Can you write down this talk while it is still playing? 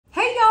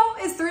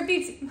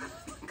Thrifty.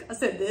 I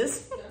said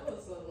this. That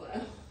was so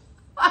loud.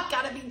 I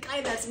gotta be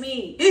kind. That's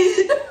me.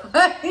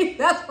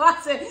 That's why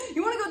I said,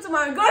 you want to go to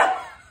my,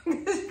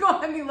 you're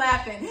gonna have me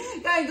laughing.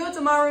 Gotta go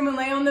to my room and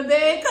lay on the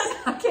bed because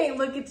I can't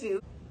look at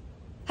you.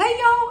 Hey,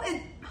 y'all.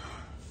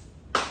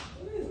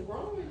 What is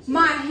wrong with you?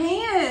 My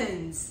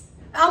hands.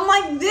 I'm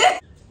like this.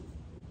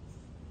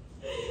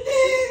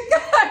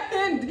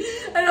 And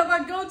if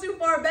I go too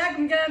far back,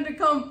 I'm gonna have to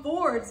come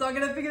forward. So I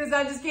gotta figure this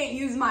out. I just can't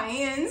use my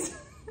hands.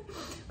 All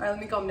right, let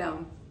me calm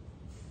down.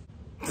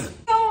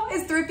 Hello,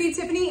 it's Thrifty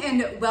Tiffany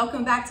and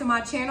welcome back to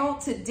my channel.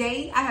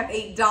 Today I have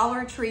a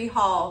Dollar Tree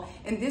haul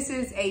and this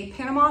is a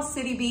Panama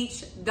City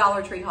Beach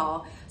Dollar Tree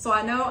haul. So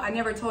I know I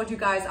never told you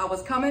guys I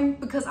was coming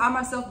because I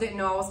myself didn't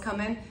know I was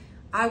coming.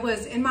 I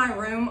was in my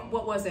room,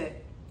 what was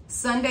it?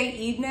 Sunday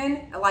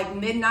evening at like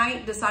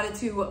midnight, decided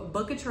to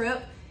book a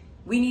trip.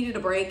 We needed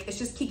a break. It's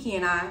just Kiki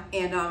and I,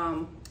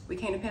 and we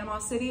came to Panama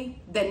City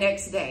the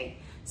next day.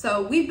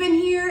 So we've been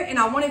here and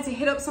I wanted to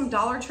hit up some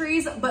Dollar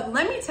Trees, but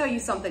let me tell you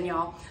something,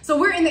 y'all. So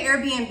we're in the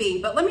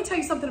Airbnb, but let me tell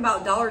you something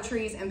about Dollar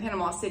Trees in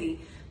Panama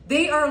City.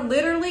 They are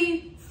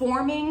literally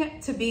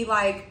forming to be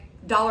like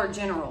Dollar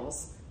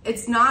Generals.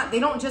 It's not, they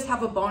don't just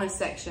have a bonus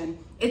section.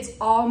 It's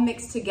all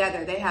mixed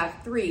together. They have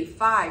 3,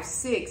 5,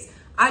 6.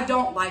 I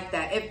don't like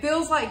that. It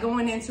feels like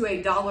going into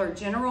a Dollar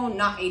General,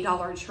 not a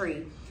Dollar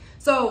Tree.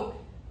 So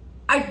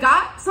I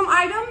got some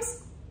items,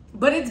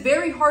 but it's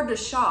very hard to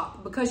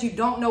shop because you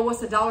don't know what's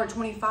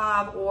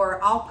 $1.25,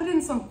 or I'll put in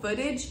some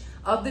footage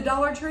of the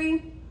Dollar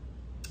Tree.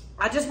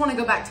 I just want to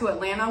go back to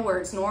Atlanta where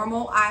it's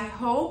normal. I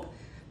hope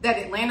that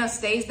Atlanta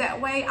stays that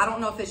way. I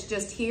don't know if it's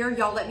just here.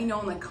 Y'all let me know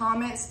in the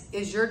comments.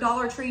 Is your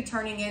Dollar Tree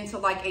turning into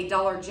like a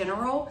Dollar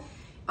General?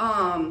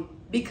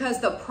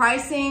 Because the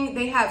pricing,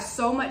 they have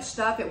so much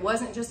stuff. It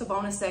wasn't just a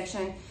bonus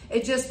section.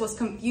 It just was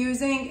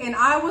confusing. And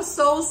I was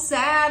so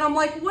sad. I'm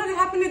like, what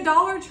happened to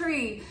Dollar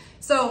Tree?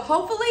 So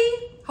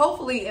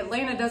hopefully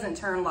Atlanta doesn't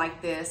turn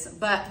like this.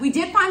 But we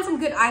did find some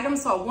good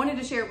items, so I wanted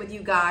to share it with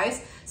you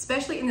guys,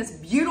 especially in this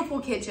beautiful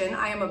kitchen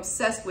I am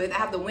obsessed with. I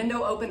have the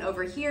window open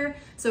over here,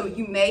 so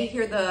you may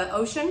hear the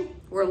ocean.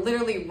 We're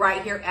literally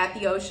right here at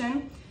the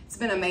ocean. It's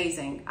been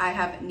amazing. I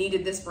have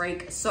needed this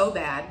break so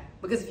bad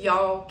because if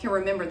y'all can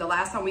remember, the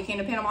last time we came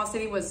to Panama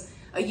City was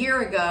a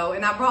year ago,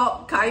 and I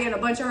brought Kaya and a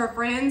bunch of her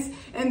friends,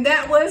 and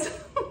that was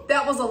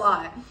that was a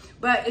lot.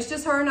 But it's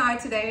just her and I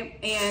today,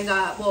 and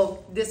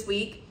well, this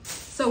week.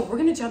 So we're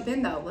gonna jump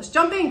in though. Let's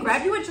jump in,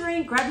 grab you a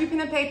drink, grab your pen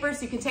and paper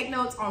so you can take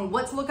notes on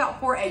what to look out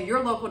for at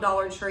your local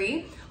Dollar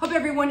Tree. Hope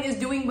everyone is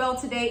doing well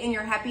today and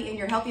you're happy and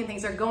you're healthy and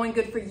things are going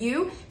good for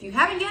you. If you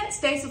haven't yet,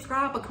 stay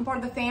subscribed, become part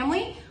of the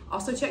family.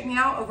 Also check me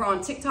out over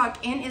on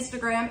TikTok and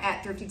Instagram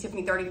at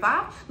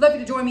ThriftyTiffany35. Love you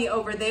to join me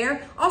over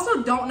there.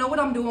 Also don't know what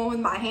I'm doing with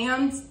my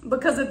hands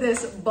because of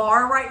this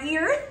bar right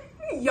here.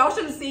 Y'all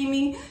should have seen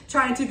me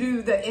trying to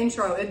do the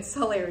intro. It's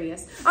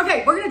hilarious.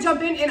 Okay, we're gonna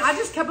jump in, and I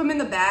just kept them in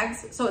the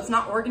bags so it's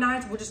not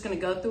organized. We're just gonna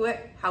go through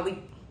it how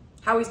we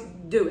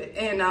do it.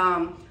 And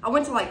I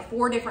went to like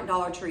 4 different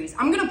Dollar Trees.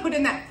 I'm gonna put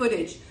in that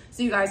footage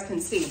so you guys can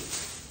see.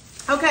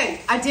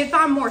 Okay, I did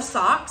find more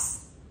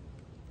socks.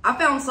 I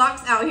found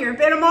socks out here in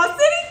Panama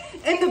City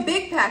in the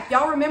big pack.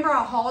 Y'all remember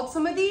I hauled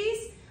some of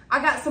these? I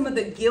got some of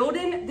the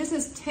Gildan. This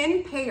is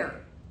 10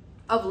 pair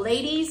of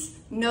ladies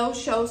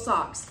no-show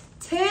socks.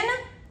 10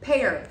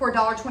 pair for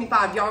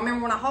 $1.25. Y'all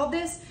remember when I hauled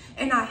this?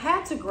 And I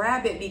had to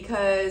grab it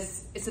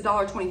because it's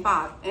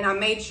 $1.25, and I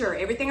made sure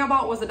everything I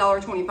bought was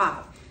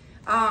 $1.25.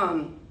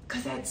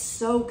 Cause that's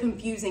so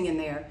confusing in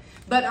there.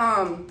 But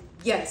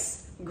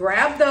yes,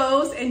 grab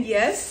those, and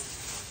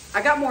yes,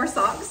 I got more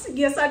socks.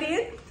 Yes, I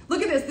did.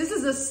 Look at this. This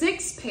is a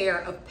 6 pair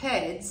of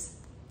Peds,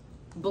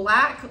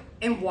 black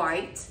and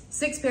white.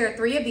 6 pair,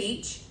 3 of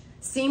each,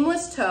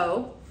 seamless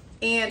toe.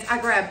 And I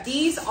grabbed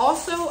these.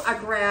 Also, I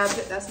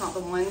grabbed, that's not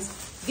the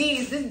ones.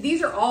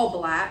 These are all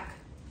black.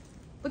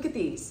 Look at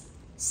these.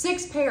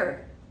 6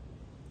 pair.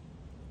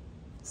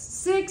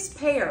 6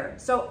 pair.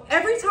 So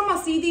every time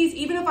I see these,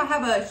 even if I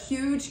have a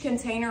huge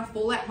container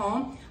full at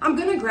home, I'm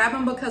gonna grab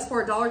them because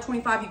for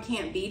 $1.25 you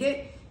can't beat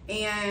it.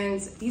 And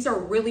these are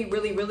really,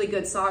 really, really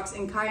good socks.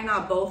 And Kaya and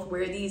I both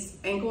wear these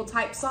ankle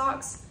type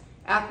socks,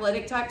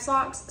 athletic type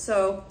socks.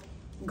 So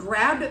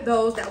grabbed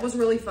those. That was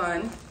really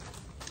fun.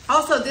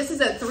 Also, this is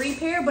a 3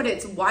 pair, but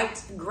it's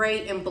white,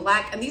 gray, and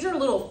black. And these are a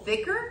little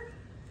thicker.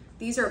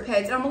 These are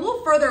Peds. And I'm a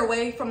little further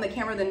away from the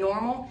camera than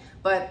normal,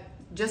 but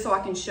just so I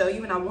can show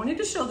you. And I wanted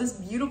to show this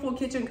beautiful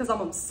kitchen because I'm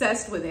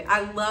obsessed with it.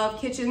 I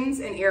love kitchens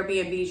and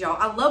Airbnbs, y'all.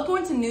 I love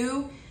going to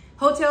new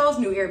hotels,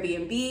 new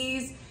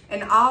Airbnbs,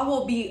 and I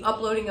will be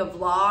uploading a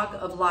vlog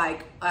of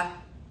like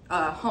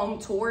a home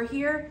tour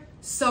here.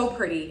 So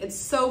pretty. It's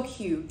so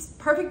cute.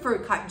 Perfect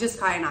for just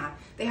Kai and I.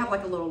 They have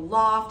like a little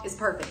loft. It's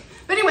perfect.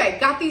 But anyway,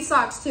 got these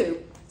socks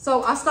too.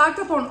 So I stocked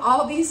up on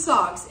all these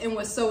socks and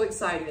was so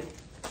excited.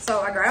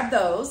 So I grabbed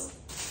those.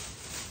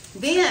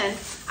 Then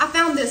I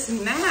found this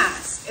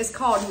mask. It's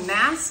called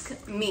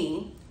Mask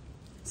Me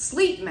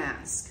Sleep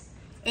Mask.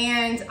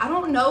 And I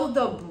don't know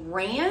the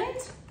brand.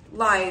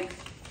 Like,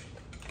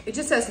 it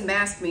just says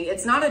Mask Me.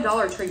 It's not a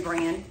Dollar Tree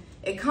brand.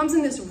 It comes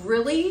in this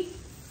really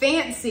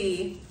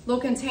fancy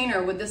little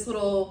container with this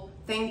little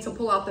thing to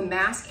pull out the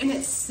mask, and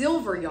it's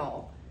silver,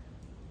 y'all.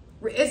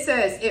 It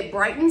says it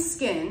brightens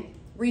skin,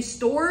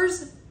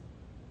 restores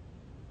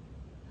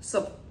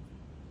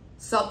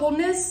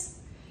suppleness,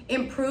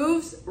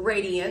 improves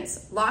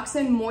radiance, locks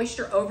in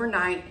moisture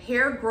overnight,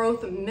 hair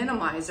growth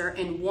minimizer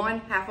in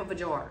 1/2 of a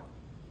jar.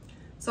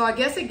 So I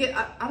guess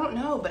I don't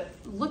know, but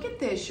look at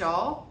this,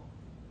 y'all.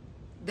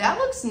 That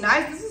looks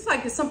nice. This is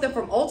like something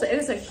from Ulta. It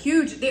is a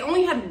huge, they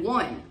only had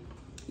one.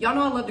 Y'all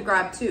know I love to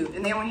grab 2,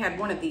 and they only had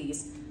 1 of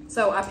these.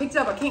 So I picked it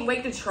up. I can't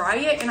wait to try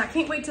it, and I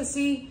can't wait to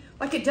see,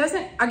 like it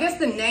doesn't, I guess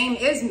the name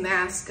is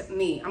Mask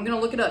Me. I'm gonna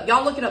look it up.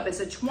 Y'all look it up. It's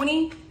a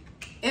 20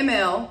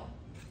 ml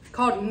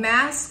called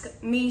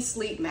Mask Me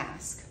Sleep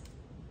Mask.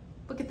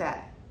 Look at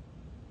that.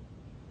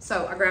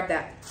 So I grabbed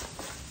that.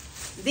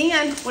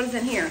 Then, what is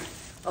in here?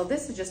 Oh,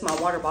 this is just my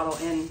water bottle,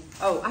 and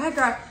oh, I had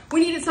grabbed, we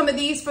needed some of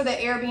these for the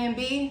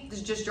Airbnb. This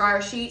is just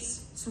dryer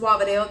sheets,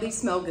 Suavidale. These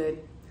smell good.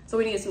 So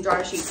we needed some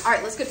dryer sheets. All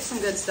right, let's get to some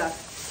good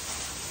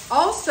stuff.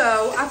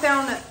 Also, I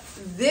found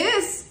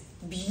this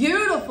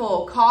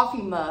beautiful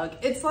coffee mug.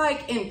 It's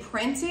like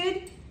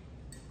imprinted.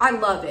 I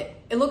love it.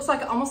 It looks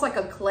like almost like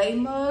a clay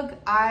mug.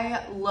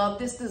 I love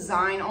this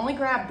design. I only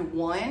grabbed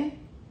 1,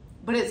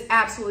 but it's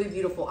absolutely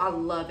beautiful. I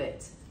love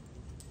it.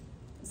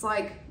 It's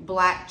like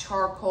black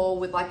charcoal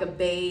with like a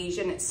beige,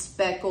 and it's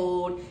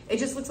speckled. It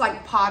just looks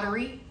like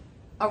pottery,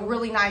 a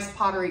really nice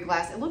pottery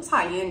glass. It looks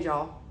high end,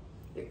 y'all.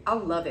 I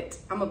love it.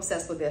 I'm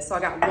obsessed with this. So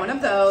I got 1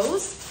 of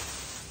those.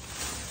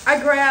 I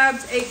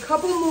grabbed a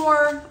couple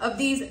more of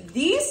these.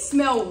 These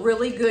smell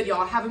really good,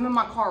 y'all. I have them in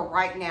my car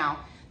right now.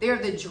 They're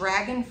the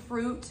dragon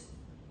fruit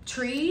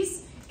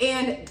trees,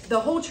 and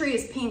the whole tree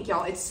is pink,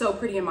 y'all. It's so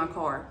pretty in my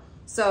car.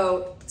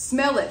 So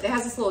smell it. It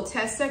has this little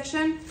test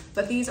section,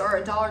 but these are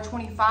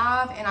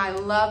 $1.25, and I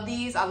love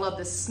these. I love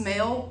the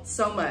smell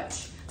so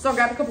much. So I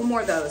grabbed a couple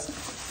more of those.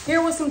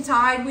 Here was some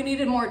Tide. We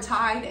needed more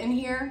Tide in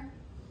here.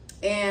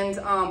 And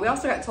we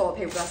also got toilet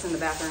paper that's in the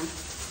bathroom.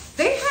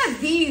 They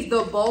had these,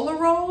 the Bola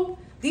Roll.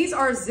 These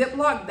are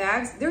Ziploc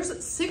bags.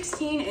 There's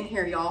 16 in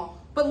here, y'all.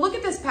 But look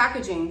at this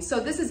packaging. So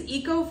this is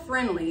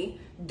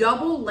eco-friendly,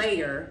 double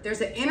layer.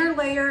 There's an inner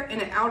layer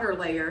and an outer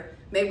layer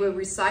made with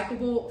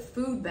recyclable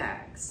food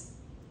bags.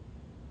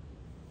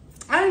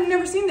 I've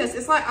never seen this.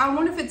 It's like, I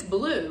wonder if it's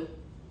blue.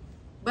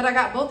 But I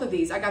got both of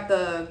these. I got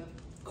the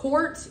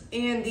quart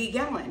and the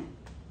gallon.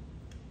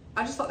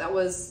 I just thought that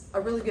was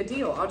a really good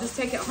deal. I'll just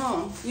take it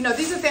home. You know,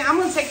 these are things, I'm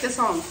gonna take this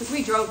home because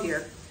we drove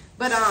here.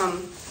 But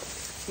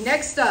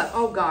next up,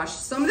 oh gosh,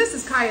 some of this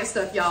is Kaya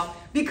stuff, y'all.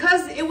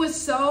 Because it was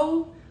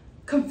so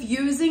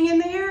confusing in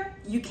there,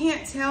 you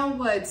can't tell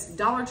what's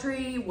Dollar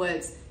Tree,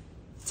 what's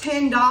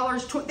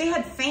 $10. They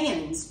had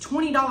fans,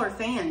 $20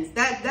 fans.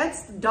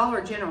 That's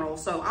Dollar General,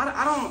 so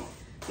I don't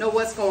know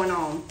what's going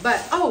on.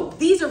 But, oh,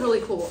 these are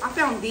really cool. I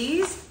found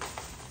these.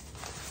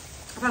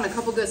 I found a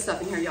couple good stuff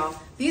in here, y'all.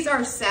 These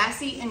are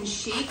Sassy and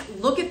Chic.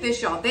 Look at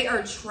this, y'all. They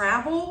are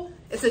travel.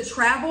 It's a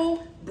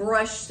travel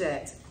brush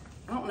set.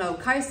 I don't know.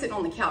 Kaya's sitting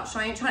on the couch. So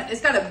I ain't trying.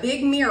 It's got a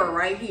big mirror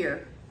right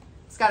here.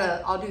 It's got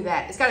a, I'll do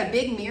that. It's got a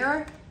big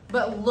mirror,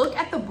 but look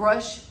at the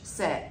brush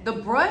set. The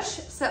brush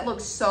set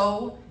looks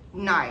so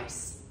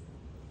nice.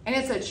 And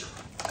it's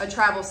a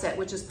travel set,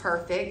 which is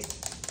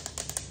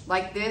perfect.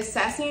 Like this,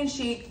 Sassy and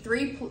Chic,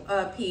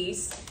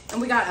 3-piece.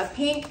 And we got a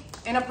pink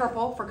and a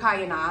purple for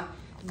Kaya and I.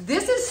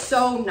 This is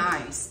so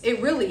nice. It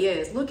really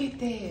is. Look at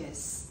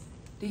this.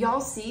 Do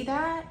y'all see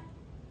that?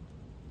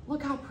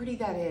 Look how pretty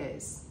that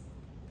is.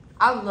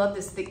 I love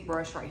this thick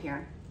brush right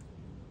here.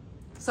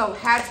 So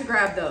had to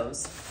grab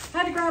those.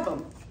 Had to grab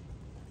them.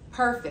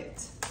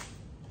 Perfect.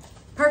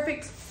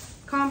 Perfect.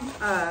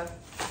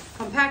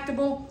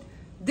 Compactable.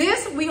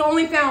 This, we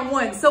only found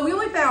 1. So we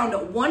only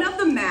found 1 of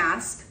the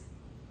mask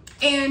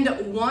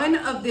and 1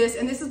 of this.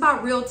 And this is by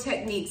Real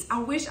Techniques.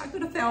 I wish I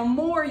could have found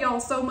more,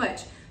 y'all, so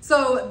much.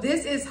 So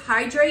this is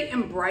Hydrate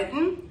and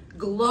Brighten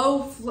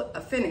Glow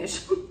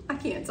Finish. I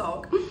can't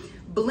talk.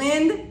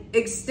 Blend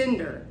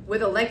Extender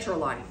with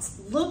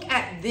electrolytes. Look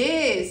at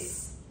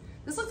this.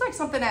 This looks like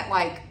something at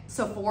like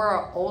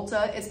Sephora or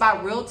Ulta. It's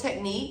by Real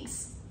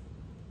Techniques.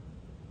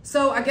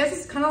 So I guess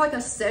it's kind of like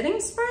a setting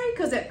spray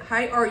because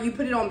or you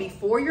put it on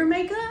before your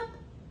makeup.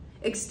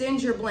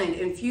 Extend your blend.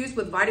 Infused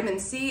with vitamin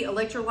C,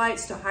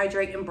 electrolytes to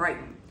hydrate and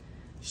brighten.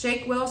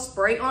 Shake well,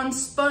 spray on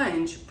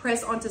sponge,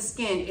 press onto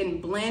skin,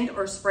 and blend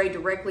or spray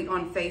directly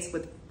on face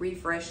with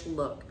refreshed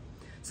look.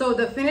 So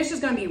the finish is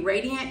gonna be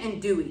radiant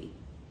and dewy.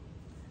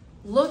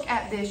 Look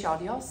at this, y'all.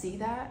 Do y'all see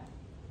that?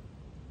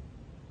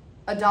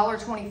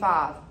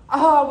 $1.25.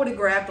 Oh, I would have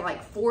grabbed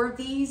like 4 of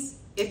these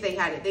if they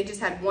had it. They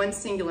just had 1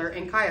 singular,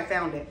 and Kaya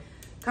found it.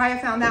 Kaya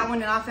found that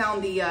one, and I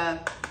found the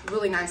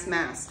really nice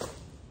mask.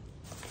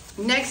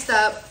 Next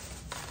up,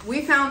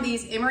 we found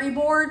these emery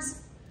boards.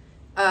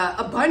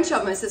 A bunch of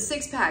them. It's a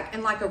 6-pack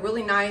in like a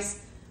really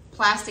nice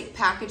plastic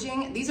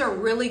packaging. These are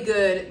really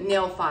good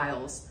nail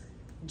files.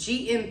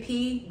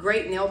 GMP,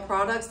 great nail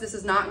products. This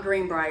is not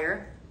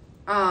Greenbrier.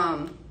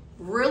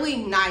 Really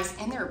nice,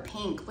 and they're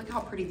pink. Look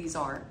how pretty these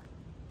are.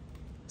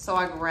 So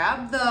I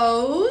grabbed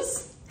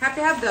those. Had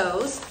have to have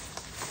those.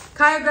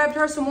 Kaya grabbed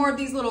her some more of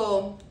these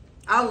little,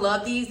 I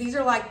love these. These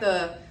are like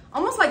the,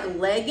 almost like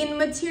legging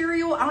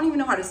material. I don't even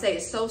know how to say it.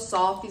 It's so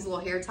soft, these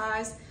little hair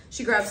ties.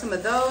 She grabbed some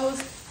of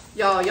those.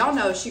 Y'all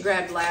know she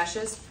grabbed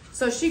lashes.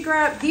 So she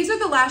grabbed, these are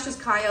the lashes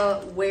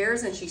Kaya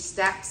wears and she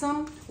stacks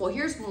them. Well,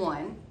 here's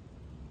one.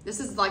 This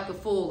is like the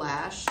full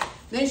lash.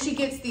 Then she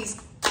gets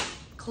these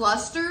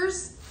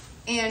clusters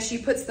and she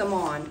puts them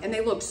on and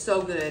they look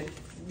so good.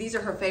 These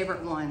are her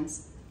favorite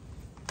ones.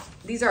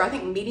 These are, I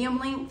think, medium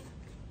length.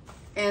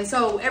 And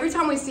so every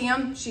time we see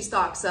them, she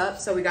stocks up.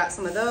 So we got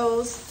some of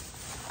those.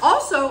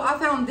 Also, I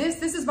found this.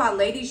 This is by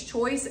Lady's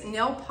Choice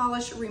Nail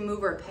Polish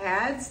Remover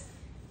Pads.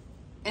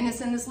 And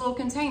it's in this little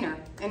container.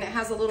 And it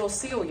has a little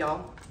seal,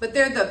 y'all. But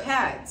they're the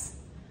pads.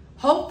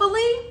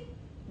 Hopefully,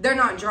 they're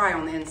not dry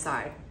on the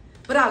inside.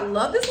 But I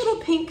love this little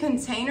pink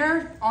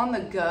container on the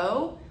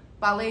go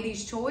by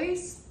Lady's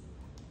Choice.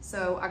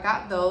 So I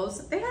got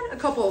those. They had a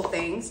couple of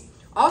things.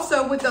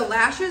 Also, with the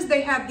lashes,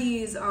 they have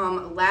these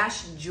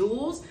lash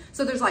jewels.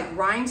 So there's like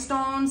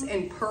rhinestones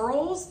and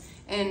pearls.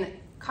 And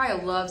Kaya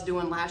loves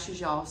doing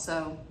lashes, y'all.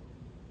 So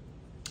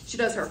she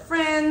does her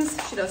friends,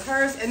 she does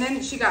hers. And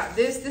then she got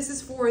this. This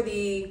is for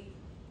the,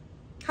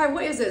 Kaya,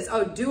 what is this?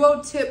 Oh,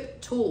 duo tip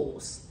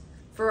tools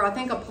for, I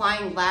think,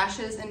 applying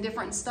lashes and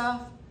different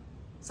stuff.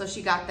 So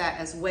she got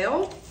that as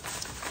well.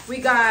 She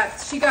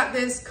got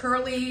this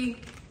curly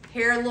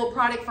hair little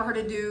product for her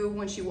to do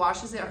when she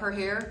washes her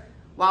hair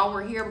while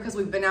we're here, because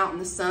we've been out in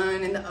the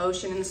sun, in the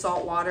ocean, in the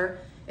salt water.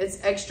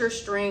 It's extra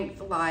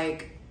strength,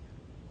 like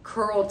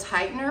curl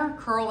tightener,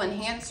 curl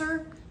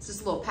enhancer. It's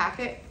just a little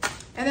packet.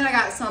 And then I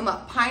got some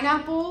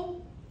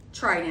pineapple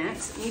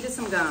Trident. Needed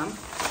some gum.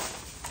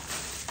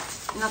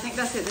 And I think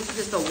that's it. This is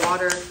just the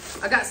water.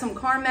 I got some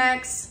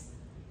Carmex.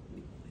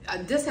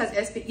 This has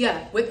SPF,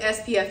 yeah, with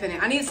SPF in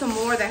it. I needed some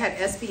more that had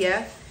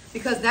SPF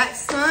because that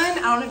sun,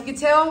 I don't know if you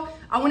can tell,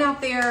 I went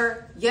out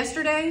there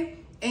yesterday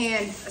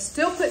and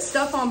still put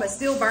stuff on, but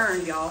still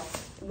burned, y'all.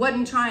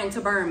 Wasn't trying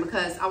to burn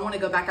because I want to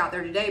go back out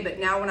there today, but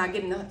now when I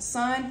get in the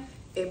sun,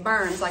 it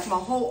burns. Like my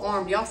whole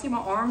arm, do y'all see my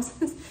arms?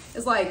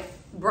 It's like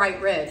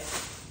bright red.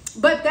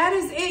 But that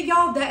is it,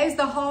 y'all. That is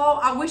the haul.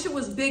 I wish it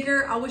was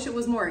bigger. I wish it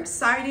was more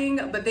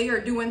exciting, but they are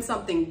doing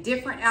something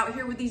different out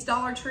here with these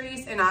Dollar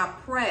Trees, and I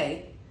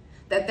pray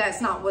that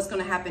that's not what's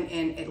going to happen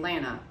in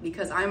Atlanta,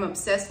 because I'm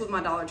obsessed with my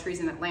Dollar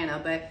Trees in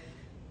Atlanta, but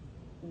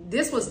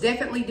this was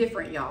definitely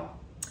different, y'all.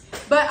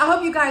 But I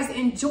hope you guys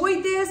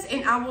enjoyed this,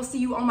 and I will see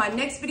you on my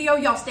next video.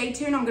 Y'all stay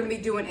tuned. I'm going to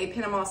be doing a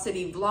Panama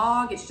City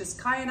vlog. It's just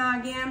Kaya and I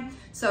again,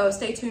 so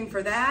stay tuned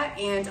for that.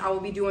 And I will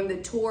be doing the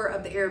tour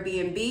of the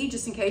Airbnb,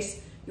 just in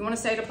case you want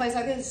to stay at a place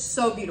like this. It's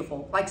so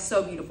beautiful, like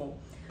so beautiful.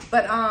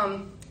 But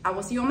I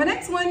will see you on my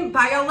next one.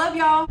 Bye, y'all. Love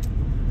y'all.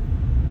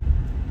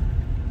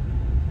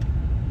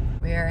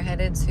 We are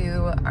headed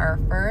to our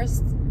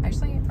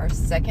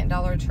second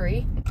Dollar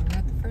Tree. We're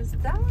at the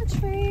first Dollar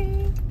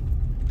Tree.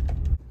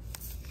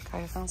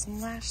 Kaya found some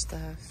lash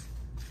stuff.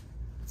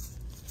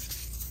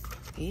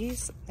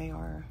 These, they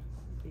are,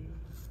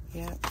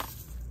 yep.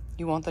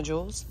 You want the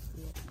jewels?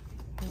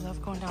 I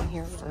love going down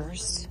here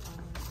first.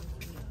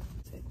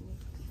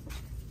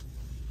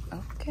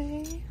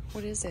 Okay,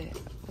 what is it?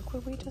 Look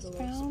what we just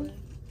found.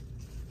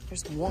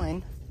 There's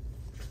one.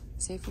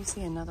 See if you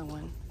see another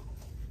one.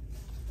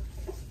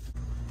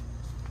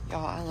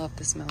 Y'all, I love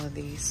the smell of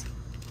these.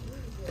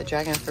 The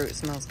dragon fruit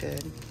smells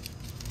good.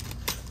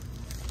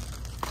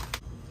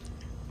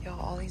 Y'all,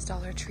 all these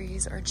Dollar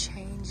Trees are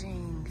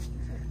changing.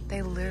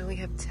 They literally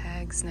have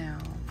tags now.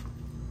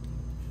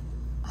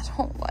 I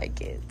don't like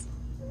it.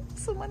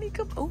 Somebody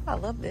come, oh, I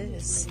love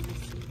this.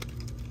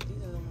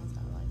 These are the ones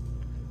I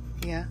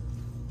like. Yeah.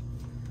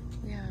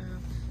 We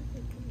have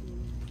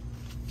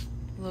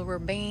little rubber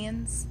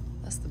bands.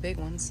 That's the big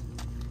ones.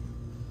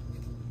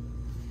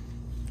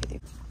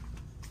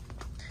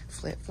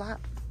 Flip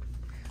flop,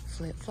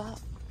 flip flop.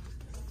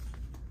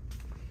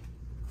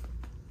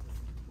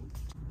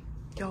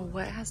 Yo,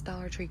 what has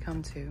Dollar Tree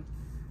come to?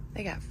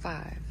 They got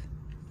 5,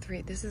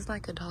 3. This is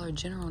like a Dollar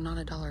General, not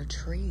a Dollar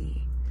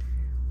Tree.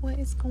 What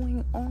is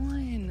going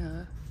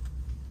on?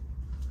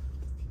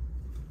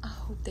 I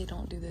hope they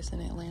don't do this in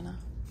Atlanta.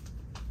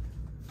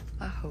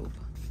 I hope.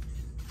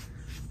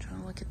 I'm trying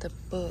to look at the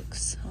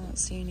books. I don't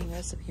see any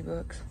recipe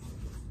books.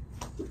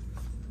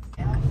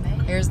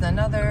 Here's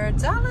another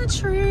Dollar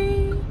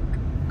Tree.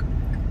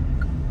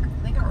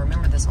 I think I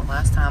remember this one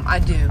last time. I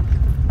do,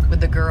 with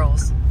the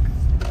girls.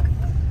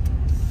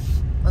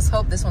 Let's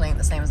hope this one ain't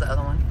the same as the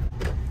other one.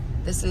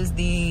 This is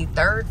the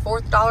 3rd,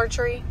 4th Dollar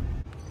Tree.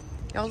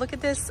 Y'all look at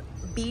this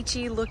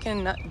beachy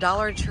looking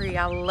Dollar Tree.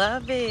 I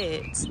love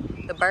it.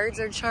 The birds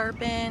are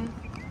chirping.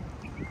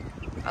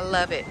 I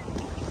love it.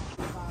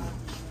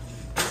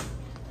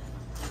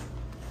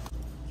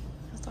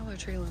 This Dollar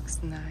Tree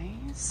looks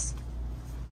nice.